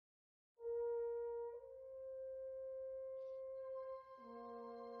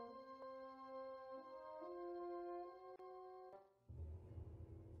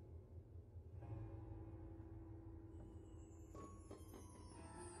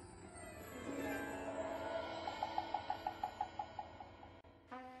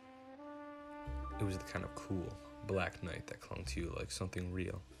It was the kind of cool, black night that clung to you like something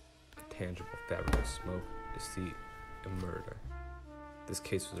real, a tangible fabric of smoke, deceit, and murder. This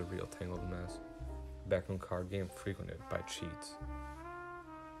case was a real tangled mess, a backroom card game frequented by cheats.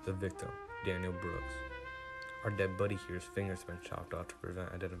 The victim, Daniel Brooks. Our dead buddy here's fingers had been chopped off to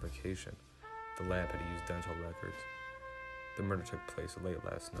prevent identification. The lab had to use dental records. The murder took place late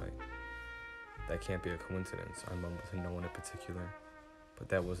last night. That can't be a coincidence, I mumbled to no one in particular. But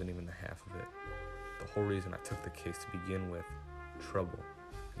that wasn't even the half of it. The whole reason I took the case to begin with, trouble,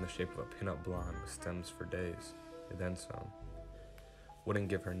 in the shape of a pin-up blonde with stems for days, and then some. Wouldn't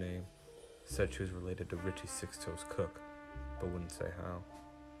give her name, said she was related to Richie Sixtoe's cook, but wouldn't say how.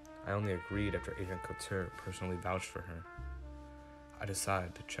 I only agreed after Agent Couture personally vouched for her. I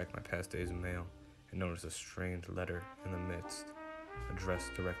decided to check my past day's mail and noticed a strange letter in the midst,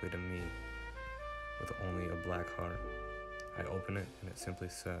 addressed directly to me, with only a black heart. I open it and it simply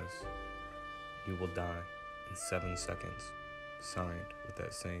says, "You will die in 7 seconds," signed with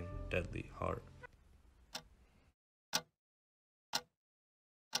that same deadly heart.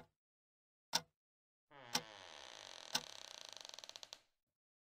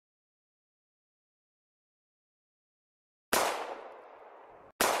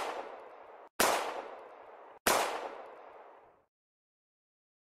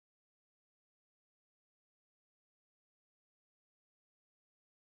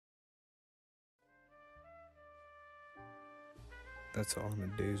 That's all in a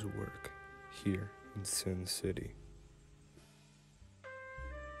day's work here in Sin City.